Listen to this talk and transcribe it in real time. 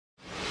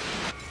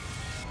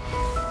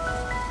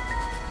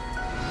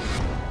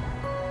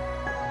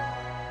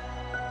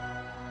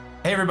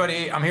Hey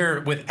everybody, I'm here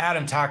with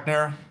Adam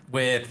Tachner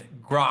with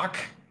Groq.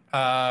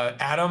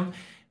 Adam,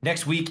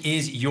 next week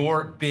is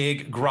your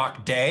big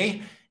Groq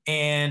Day,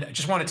 and I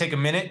just want to take a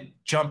minute,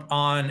 jump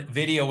on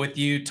video with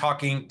you,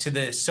 talking to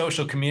the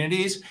social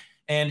communities,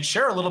 and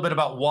share a little bit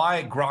about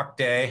why Groq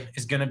Day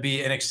is going to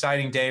be an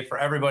exciting day for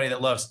everybody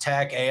that loves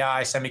tech,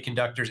 AI,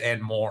 semiconductors,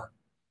 and more.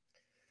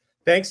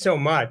 Thanks so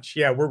much.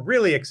 Yeah, we're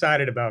really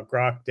excited about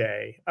Groq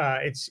Day.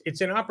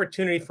 It's an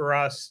opportunity for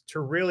us to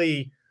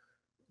really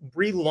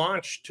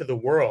relaunch to the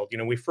world. You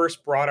know, we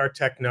first brought our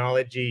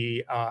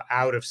technology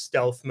out of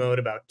stealth mode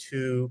about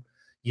 2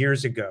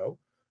 years ago,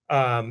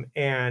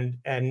 and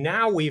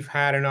now we've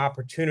had an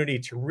opportunity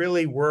to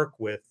really work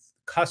with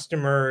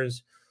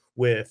customers,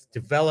 with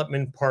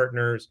development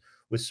partners,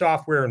 with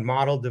software and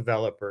model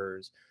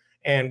developers,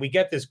 and we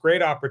get this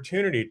great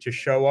opportunity to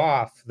show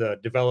off the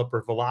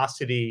developer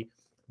velocity,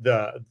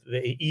 the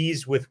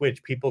ease with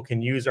which people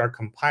can use our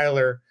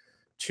compiler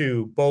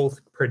to both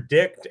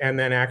predict and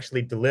then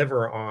actually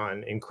deliver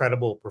on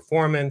incredible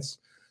performance,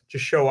 to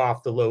show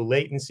off the low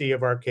latency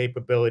of our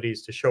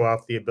capabilities, to show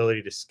off the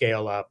ability to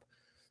scale up.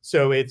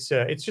 So it's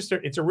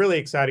a really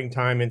exciting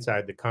time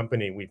inside the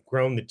company. We've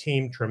grown the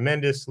team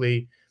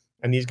tremendously,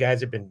 and these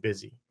guys have been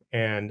busy.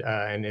 And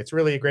it's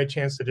really a great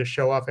chance to just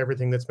show off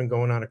everything that's been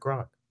going on at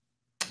Groq.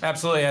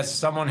 Absolutely. As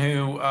someone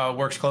who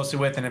works closely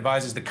with and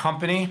advises the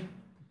company,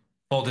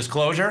 full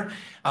disclosure,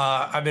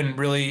 I've been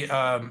really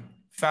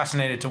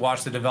fascinated to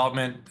watch the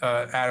development,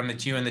 Adam,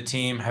 that you and the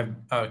team have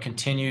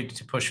continued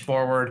to push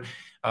forward.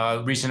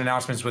 Recent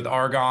announcements with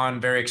Argonne,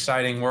 very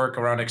exciting work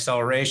around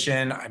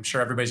acceleration. I'm sure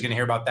everybody's going to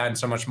hear about that and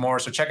so much more.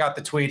 So check out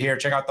the tweet here,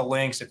 check out the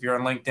links. If you're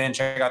on LinkedIn,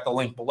 check out the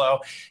link below.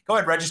 Go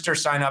ahead, register,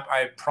 sign up.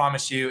 I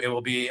promise you it will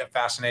be a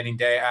fascinating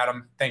day.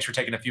 Adam, thanks for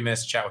taking a few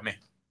minutes to chat with me.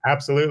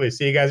 Absolutely.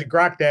 See you guys at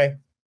Groq Day.